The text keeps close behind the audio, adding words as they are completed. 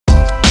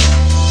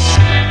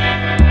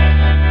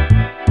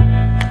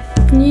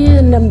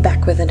And I'm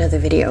back with another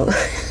video.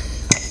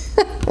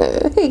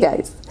 Hey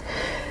guys.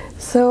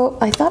 So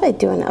I thought I'd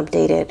do an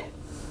updated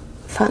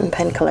fountain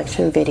pen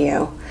collection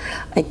video.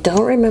 I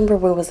don't remember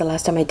when was the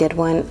last time I did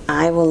one.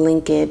 I will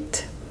link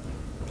it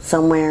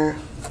somewhere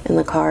in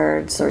the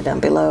cards or down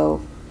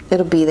below.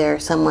 It'll be there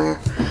somewhere.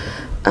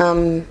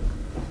 Oh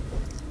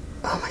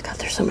my god,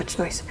 there's so much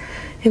noise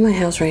in my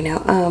house right now.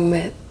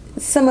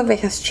 Some of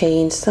it has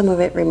changed, some of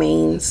it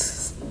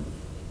remains,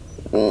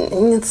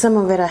 and some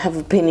of it I have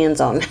opinions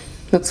on.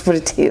 Let's put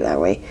it to you that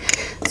way.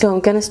 So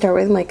I'm gonna start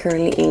with my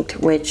currently inked,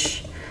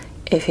 which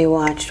if you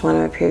watched one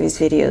of my previous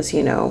videos,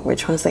 you know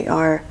which ones they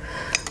are.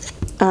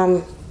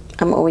 I'm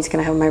always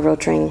gonna have my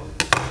Rotring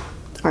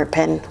art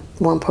pen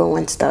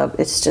 1.1 stub.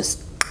 It's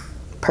just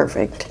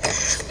perfect.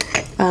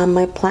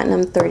 My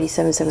Platinum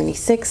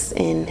 3776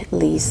 in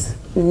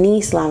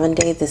Nice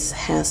Lavender. This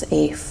has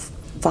a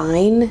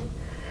fine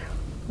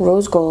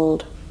rose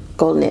gold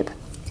nib.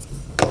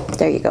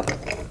 There you go.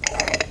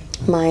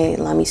 My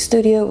Lamy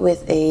Studio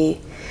with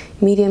a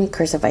medium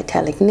cursive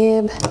italic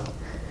nib.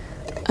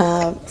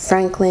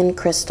 Franklin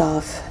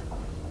Christoph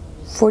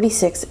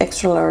 46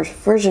 extra large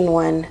version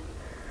 1.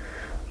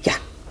 Yeah,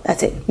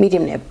 that's it.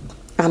 Medium nib.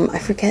 I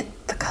forget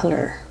the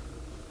color.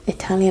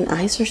 Italian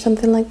ice or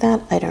something like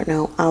that. I don't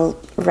know. I'll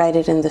write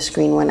it in the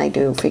screen when I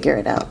do figure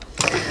it out.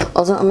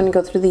 Also, I'm going to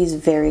go through these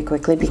very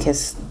quickly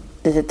because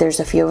there's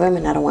a few of them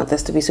and I don't want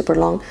this to be super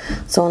long.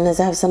 So unless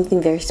I have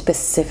something very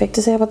specific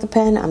to say about the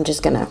pen, I'm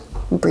just going to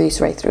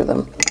breeze right through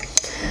them.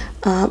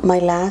 My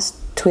last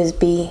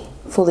TWSBI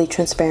fully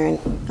transparent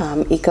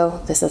Eco.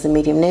 This is a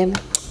medium nib.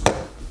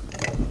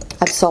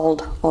 I've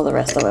sold all the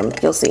rest of them.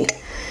 You'll see.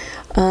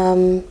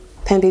 Pen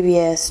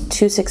BBS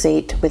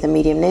 268 with a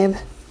medium nib.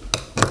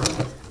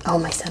 Oh,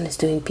 my son is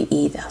doing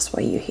PE. That's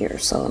why you hear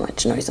so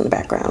much noise in the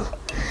background.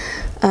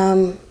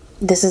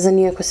 This is a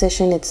new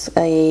acquisition. It's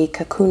a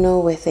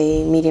Kakuno with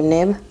a medium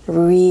nib.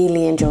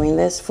 Really enjoying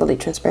this. Fully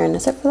transparent,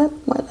 except for that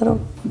one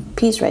little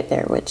piece right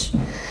there, which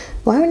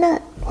why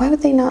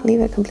would they not leave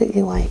it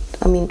completely white?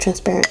 I mean,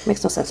 transparent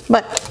makes no sense,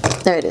 but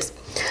there it is.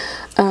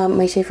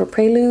 My Sheaffer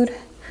Prelude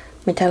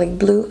metallic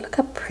blue. Look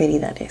how pretty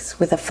that is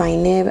with a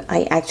fine nib.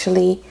 I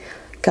actually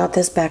got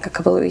this back a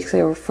couple of weeks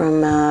ago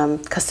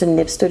from Custom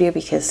Nib Studio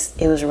because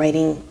it was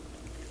writing,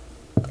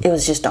 it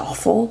was just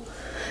awful.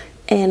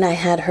 And I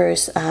had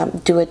hers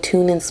do a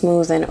tune and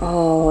smooth, and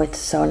oh, it's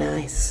so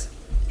nice.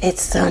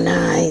 It's so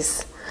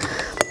nice.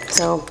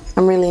 So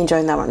I'm really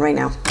enjoying that one right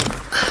now.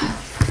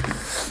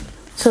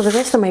 So the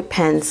rest of my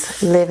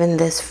pens live in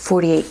this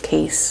 48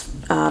 case,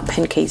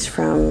 pen case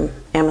from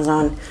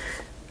Amazon.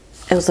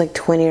 It was like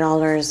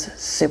 $20,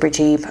 super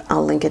cheap.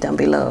 I'll link it down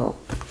below.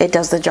 It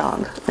does the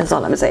job, that's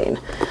all I'm saying.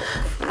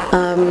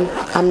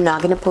 I'm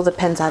not gonna pull the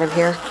pens out of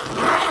here.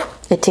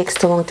 It takes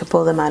too long to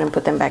pull them out and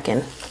put them back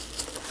in.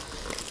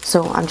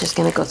 So I'm just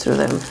gonna go through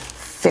them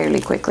fairly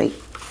quickly.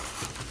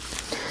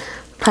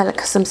 Pilot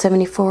Custom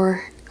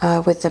 74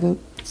 with the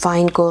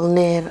fine gold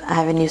nib. I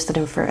haven't used it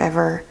in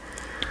forever.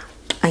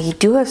 I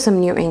do have some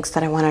new inks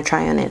that I wanna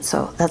try on it,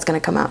 so that's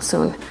gonna come out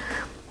soon.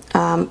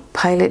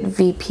 Pilot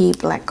VP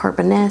Black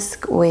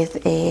Carbonesque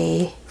with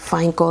a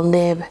fine gold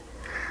nib.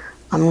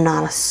 I'm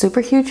not a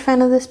super huge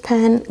fan of this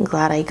pen.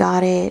 Glad I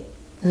got it.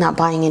 Not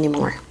buying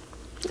anymore.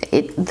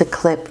 The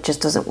clip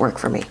just doesn't work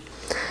for me.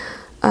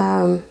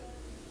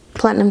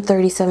 Platinum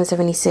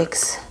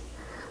 3776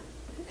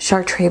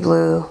 Chartreuse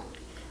Blue.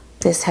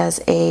 This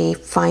has a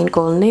fine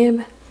gold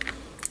nib.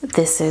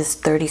 This is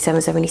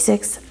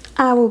 3776.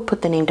 I will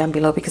put the name down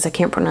below because I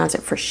can't pronounce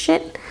it for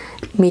shit.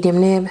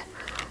 Medium nib.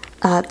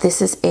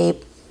 This is a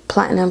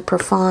Platinum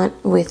Profond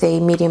with a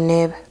medium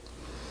nib.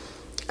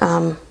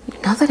 Now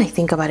that I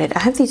think about it, I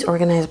have these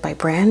organized by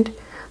brand.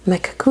 My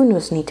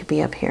Kakunos need to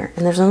be up here.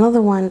 And there's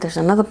another one, there's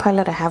another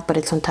Pilot I have, but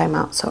it's on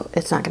timeout, so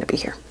it's not gonna be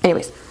here.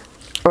 Anyways,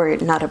 or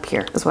not up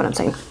here, is what I'm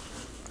saying.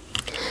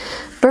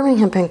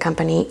 Birmingham Pen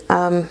Company.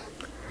 Oh,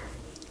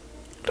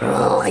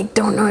 I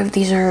don't know if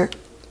these are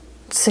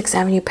 6th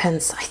Avenue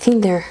pens. I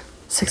think they're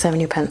 6th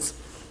Avenue pens.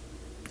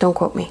 Don't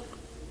quote me.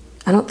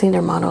 I don't think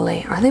they're Model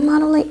A. Are they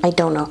Model A? I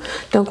don't know.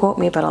 Don't quote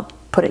me, but I'll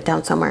put it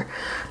down somewhere.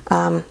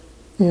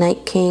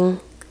 Night King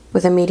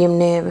with a medium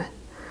nib.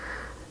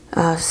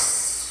 I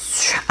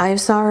have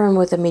Sauron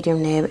with a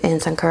medium nib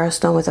and Sankara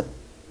Stone with a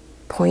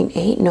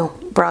 0.8, no,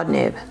 broad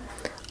nib.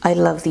 I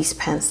love these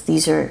pens.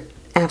 These are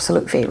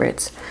absolute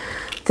favorites.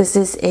 This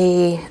is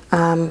a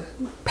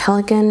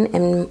Pelikan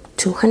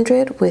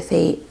M200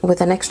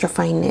 with an extra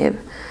fine nib.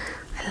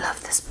 I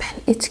love this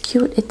pen. It's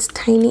cute, it's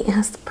tiny, it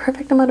has the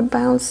perfect amount of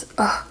bounce.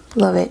 Oh,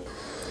 love it.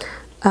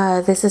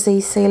 This is a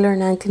Sailor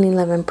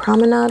 1911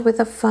 Promenade with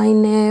a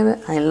fine nib.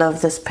 I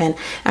love this pen.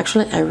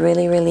 Actually, I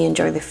really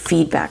enjoy the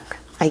feedback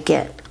I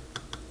get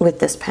with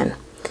this pen.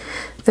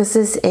 This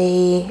is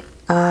a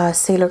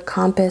Sailor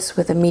Compass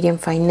with a medium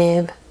fine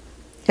nib.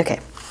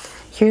 Okay,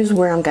 here's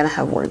where I'm gonna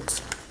have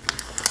words.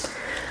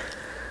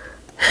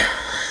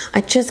 I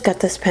just got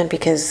this pen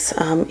because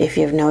if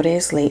you've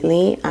noticed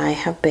lately, I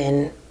have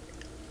been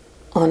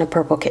on a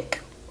purple kick.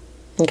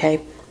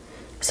 Okay,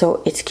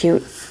 so it's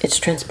cute, it's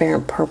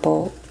transparent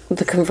purple,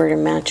 the converter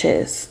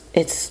matches.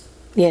 It's,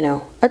 you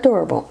know,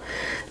 adorable.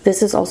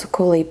 This is also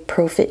called a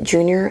Profit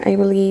Junior, I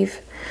believe.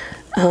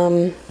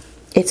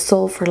 It's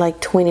sold for like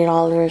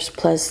 $20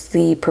 plus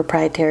the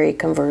proprietary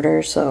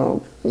converter,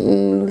 so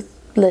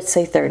let's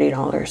say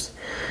 $30.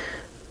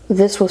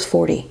 This was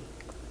 $40.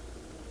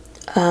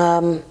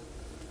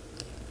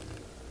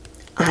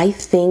 I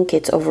think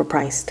it's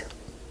overpriced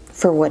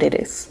for what it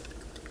is.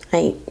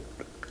 I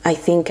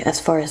think as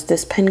far as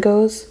this pen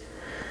goes,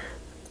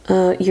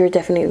 you're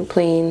definitely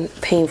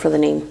paying for the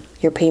name.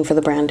 You're paying for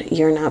the brand.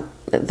 You're not,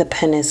 the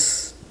pen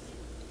is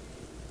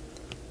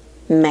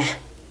meh.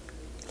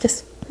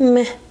 Just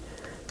meh.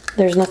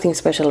 There's nothing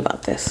special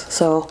about this.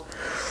 So,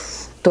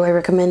 do I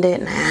recommend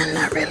it? Nah,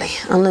 not really.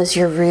 Unless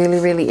you're really,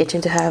 really itching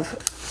to have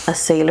a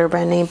Sailor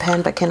brand name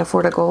pen but can't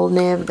afford a gold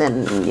nib,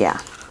 then yeah.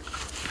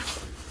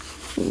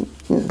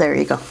 There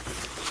you go.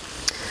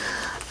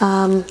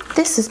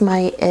 This is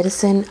my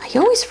Edison. I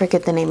always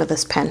forget the name of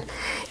this pen.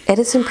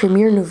 Edison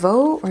Premier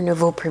Nouveau or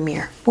Nouveau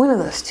Premier. One of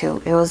those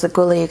two. It was a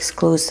Goulet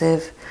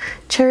exclusive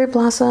Cherry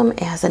Blossom.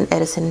 It has an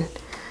Edison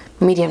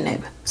medium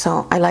nib.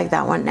 So I like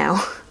that one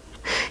now.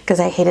 Because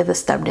I hated the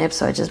stub nib,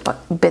 so I just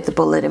bit the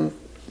bullet and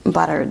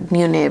bought a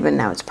new nib, and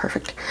now it's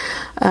perfect.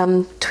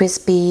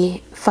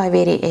 TWSBI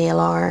 580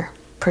 ALR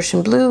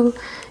Persian Blue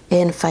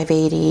and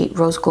 580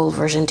 Rose Gold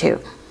version 2.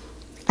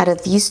 Out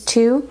of these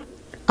two,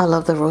 I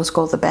love the Rose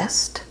Gold the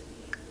best.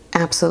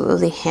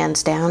 Absolutely,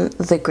 hands down.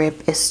 The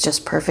grip is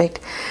just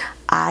perfect.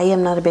 I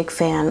am not a big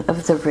fan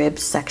of the rib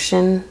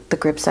section, the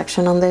grip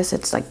section on this.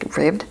 It's like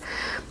ribbed.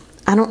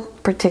 I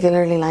don't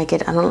particularly like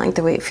it. I don't like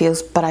the way it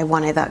feels, but I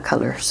wanted that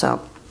color,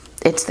 so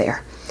it's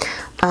there.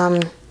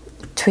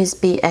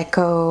 TWSBI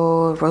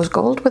Echo Rose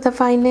Gold with a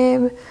fine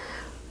nib.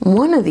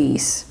 One of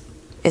these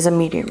is a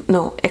medium,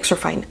 no, extra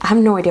fine. I have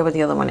no idea what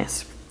the other one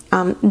is.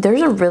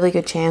 There's a really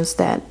good chance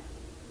that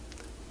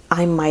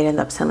I might end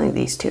up selling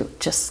these two.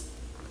 Just,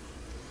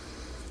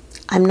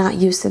 I'm not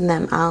using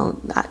them.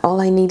 All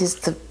I need is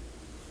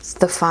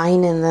the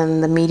fine and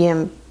then the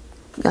medium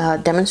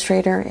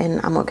demonstrator,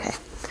 and I'm okay.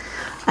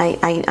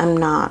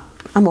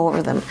 I'm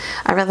over them.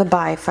 I'd rather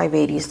buy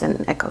 580s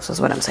than Echoes, is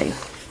what I'm saying.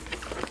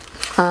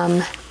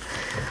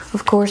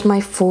 Of course,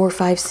 my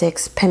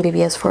 456 Pen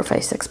BBS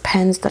 456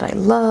 pens that I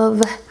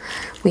love.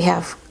 We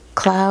have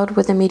Cloud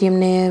with a medium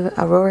nib,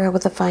 Aurora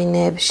with a fine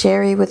nib,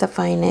 Sherry with a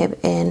fine nib,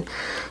 and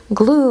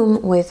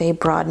Gloom with a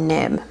broad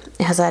nib.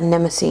 It has a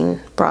Nemesine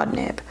broad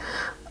nib.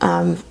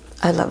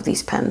 I love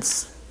these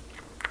pens.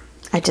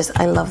 I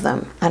love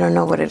them. I don't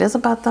know what it is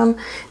about them.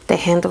 The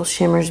handle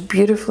shimmers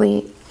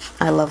beautifully.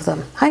 I love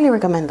them. Highly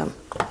recommend them.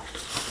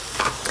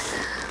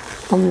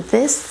 On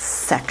this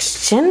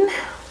section,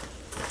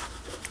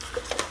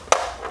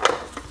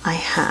 I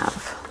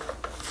have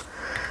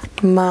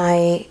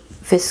my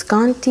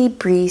Visconti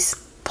Breeze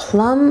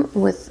Plum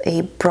with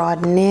a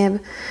broad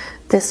nib.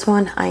 This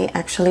one, I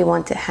actually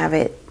want to have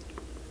it.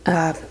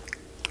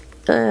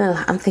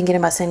 I'm thinking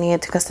about sending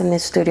it to Custom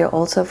Knit Studio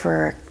also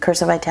for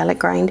Cursive Italic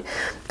grind,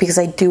 because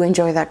I do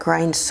enjoy that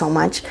grind so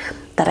much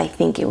that I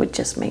think it would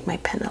just make my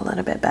pen a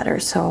little bit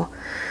better. So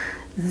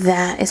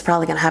that is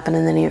probably going to happen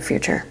in the near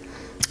future.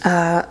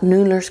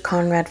 Noodler's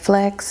Conrad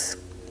Flex.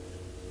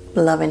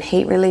 Love and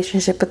hate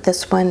relationship with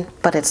this one,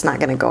 but it's not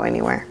going to go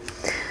anywhere.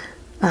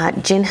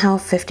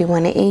 Jinhao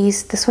 51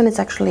 Ace. This one is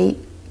actually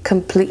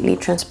completely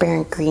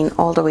transparent green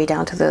all the way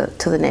down to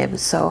the nib,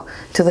 so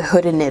to the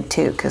hooded nib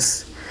too,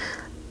 because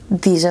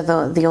these are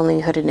the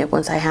only hooded nib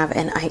ones I have,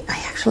 and I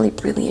actually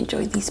really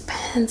enjoy these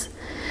pens.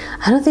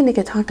 I don't think they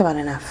get talked about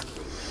enough.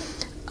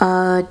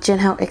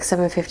 Jinhao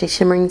X750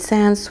 Shimmering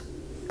Sands.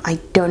 I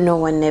don't know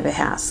what nib it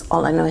has.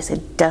 All I know is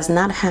it does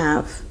not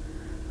have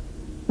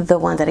the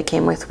one that it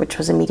came with, which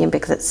was a medium,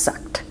 because it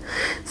sucked.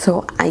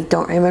 So I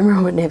don't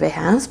remember what nib it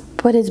has,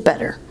 but it's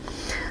better.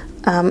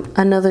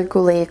 Another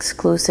Goulet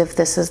exclusive.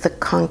 This is the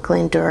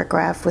Conklin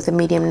Duragraph with a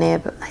medium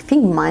nib. I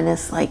think mine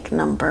is like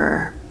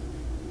number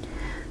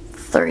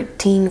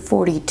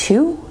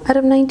 1342 out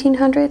of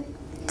 1900,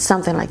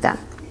 something like that.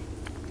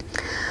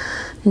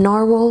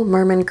 Narwhal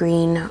Merman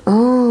Green.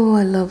 Oh,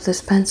 I love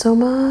this pen so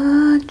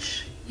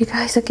much. You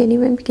guys, I can't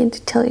even begin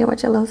to tell you how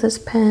much I love this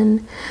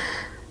pen.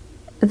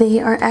 They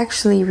are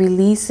actually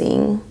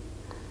releasing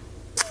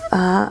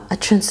a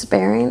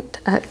transparent,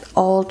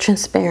 all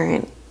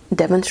transparent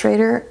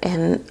demonstrator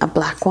and a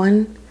black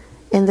one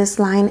in this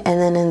line,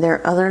 and then in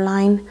their other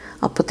line,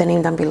 I'll put the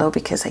name down below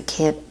because I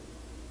can't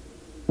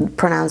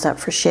pronounce that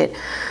for shit.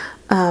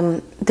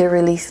 They're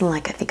releasing,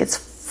 like, I think it's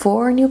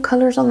 4 new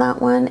colors on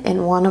that one,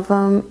 and one of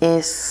them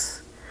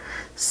is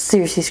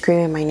seriously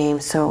screaming my name,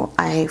 so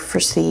I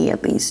foresee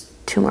at least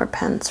 2 more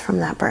pens from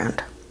that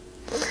brand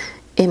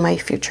in my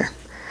future.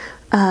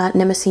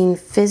 Nemesine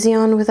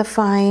Physion with a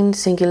fine,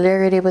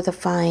 Singularity with a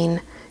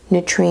fine,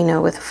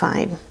 Neutrino with a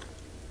fine.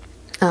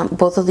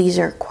 Both of these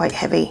are quite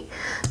heavy,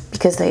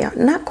 because they are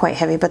not quite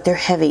heavy, but they're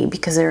heavy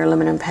because they're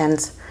aluminum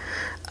pens.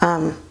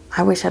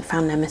 I wish I'd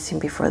found Nemesine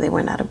before they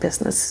went out of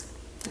business.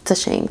 It's a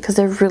shame, because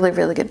they're really,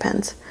 really good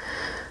pens.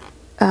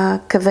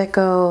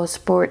 Kaweco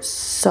Sport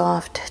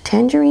Soft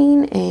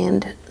Tangerine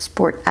and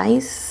Sport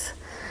Ice.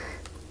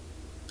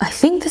 I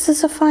think this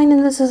is a fine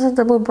and this is a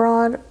double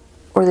broad,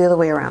 or the other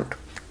way around.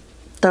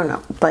 Don't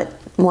know, but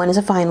one is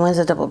a fine, one is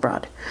a double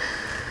broad.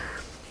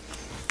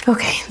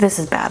 Okay, this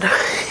is bad.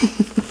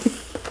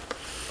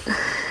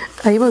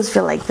 I almost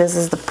feel like this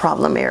is the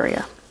problem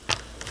area,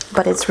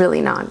 but it's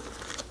really not.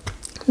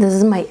 This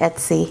is my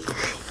Etsy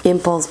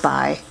impulse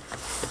buy.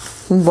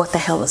 What the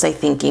hell was I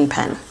thinking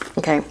pen,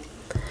 okay?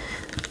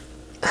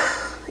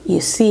 You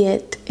see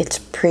it, it's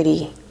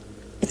pretty.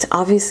 It's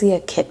obviously a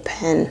kit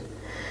pen.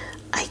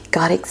 I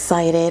got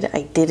excited,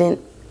 I didn't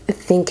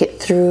think it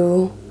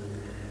through,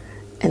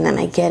 and then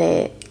I get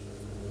it,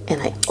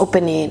 and I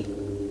open it,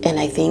 and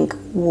I think,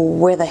 well,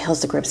 where the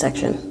hell's the grip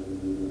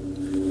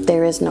section?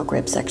 There is no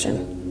grip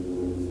section.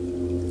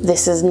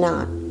 This is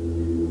not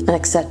an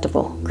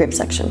acceptable grip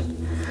section.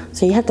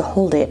 So you have to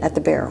hold it at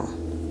the barrel.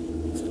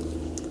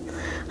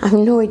 I have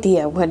no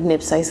idea what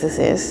nib size this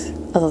is,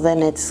 other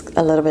than it's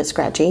a little bit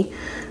scratchy,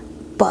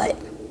 but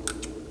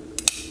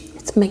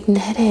it's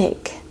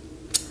magnetic.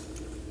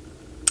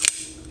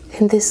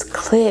 And this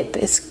clip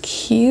is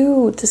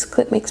cute. This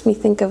clip makes me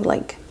think of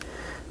like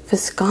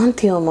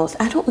Visconti almost.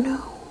 I don't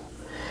know.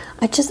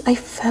 I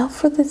fell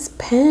for this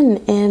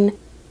pen and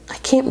I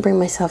can't bring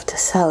myself to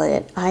sell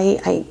it.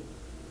 I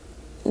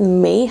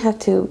may have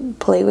to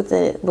play with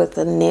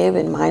the nib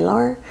and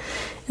Mylar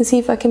and see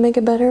if I can make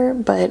it better,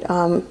 but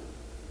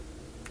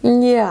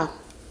yeah,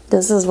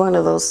 this is one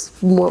of those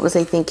what was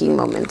I thinking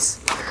moments.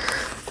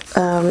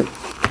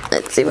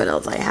 Let's see what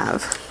else I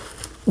have.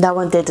 That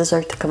one did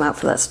deserve to come out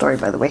for that story,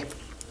 by the way.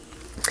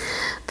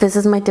 This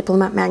is my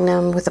Diplomat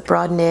Magnum with a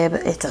broad nib.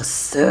 It's a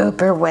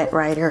super wet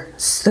writer,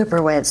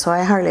 super wet, so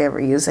I hardly ever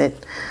use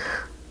it.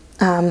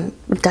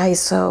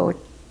 Daiso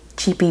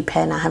cheapy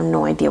pen. I have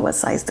no idea what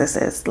size this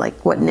is,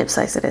 like what nib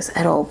size it is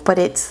at all, but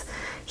it's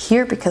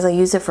here because I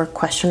use it for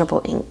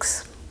questionable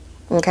inks,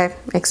 okay,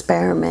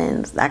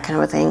 experiments, that kind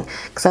of a thing,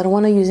 because I don't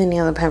want to use any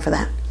other pen for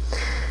that.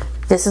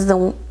 This is the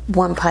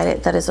one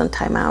Pilot that is on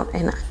timeout,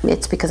 and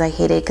it's because I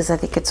hate it, because I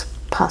think it's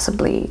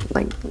possibly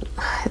like,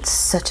 it's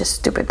such a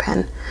stupid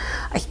pen.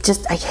 I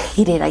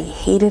hate it, I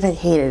hate it,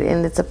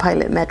 and it's a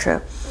Pilot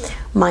Metro.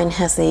 Mine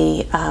has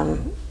a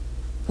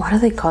what do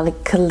they call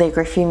it,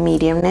 calligraphy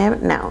medium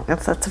nib? No,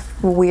 that's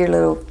a weird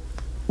little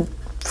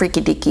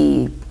freaky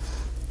dicky,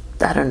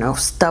 I don't know,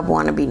 stub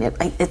wannabe nib.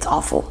 It's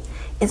awful,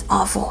 it's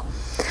awful.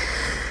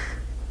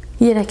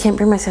 Yet I can't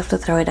bring myself to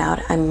throw it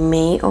out. I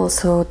may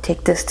also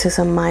take this to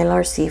some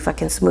Mylar, see if I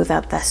can smooth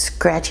out that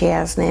scratchy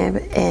ass nib,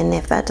 and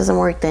if that doesn't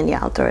work, then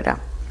yeah, I'll throw it out.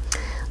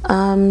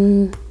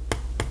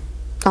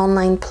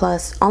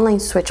 Online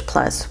Switch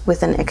Plus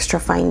with an extra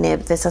fine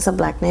nib. This is a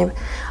black nib.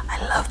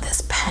 I love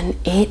this pen.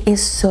 It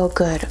is so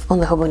good on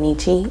the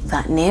Hobonichi,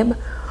 that nib.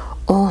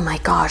 Oh my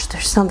gosh,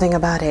 there's something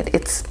about it.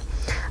 It's,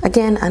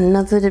 again,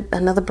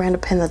 another brand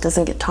of pen that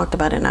doesn't get talked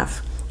about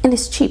enough. And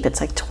it's cheap,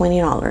 it's like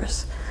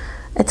 $20.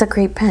 It's a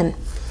great pen.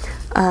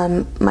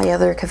 My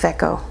other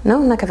Kaweco, no,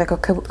 not Kaweco,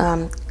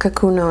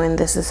 Kakuno, and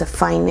this is a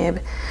fine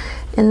nib.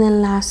 And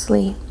then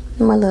lastly,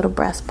 my little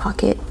brass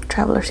pocket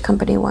Travelers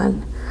Company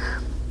one.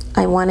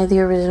 I wanted the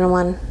original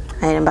one,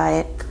 I didn't buy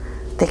it.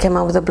 They came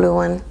out with a blue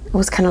one. It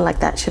was kind of like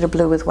that, shade of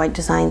blue with white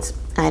designs.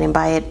 I didn't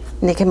buy it.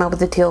 And they came out with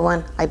the teal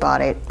one, I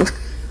bought it.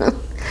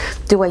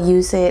 Do I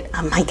use it?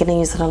 Am I gonna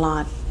use it a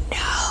lot?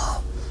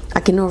 No, I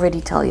can already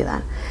tell you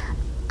that.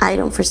 I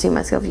don't foresee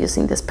myself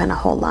using this pen a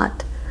whole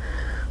lot,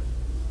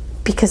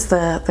 because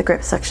the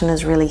grip section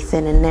is really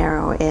thin and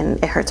narrow,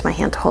 and it hurts my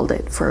hand to hold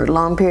it for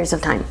long periods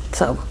of time.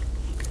 So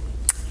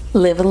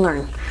live and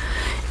learn.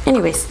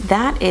 Anyways,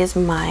 that is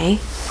my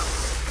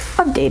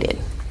updated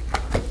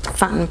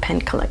fountain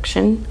pen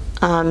collection.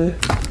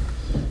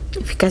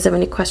 If you guys have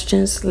any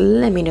questions,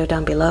 let me know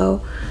down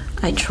below.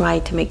 I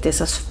tried to make this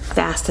as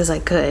fast as I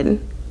could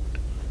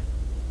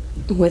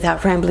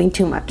without rambling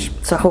too much,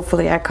 so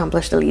hopefully I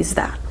accomplished at least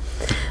that.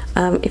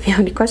 If you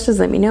have any questions,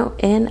 let me know,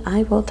 and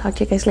I will talk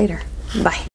to you guys later. Bye.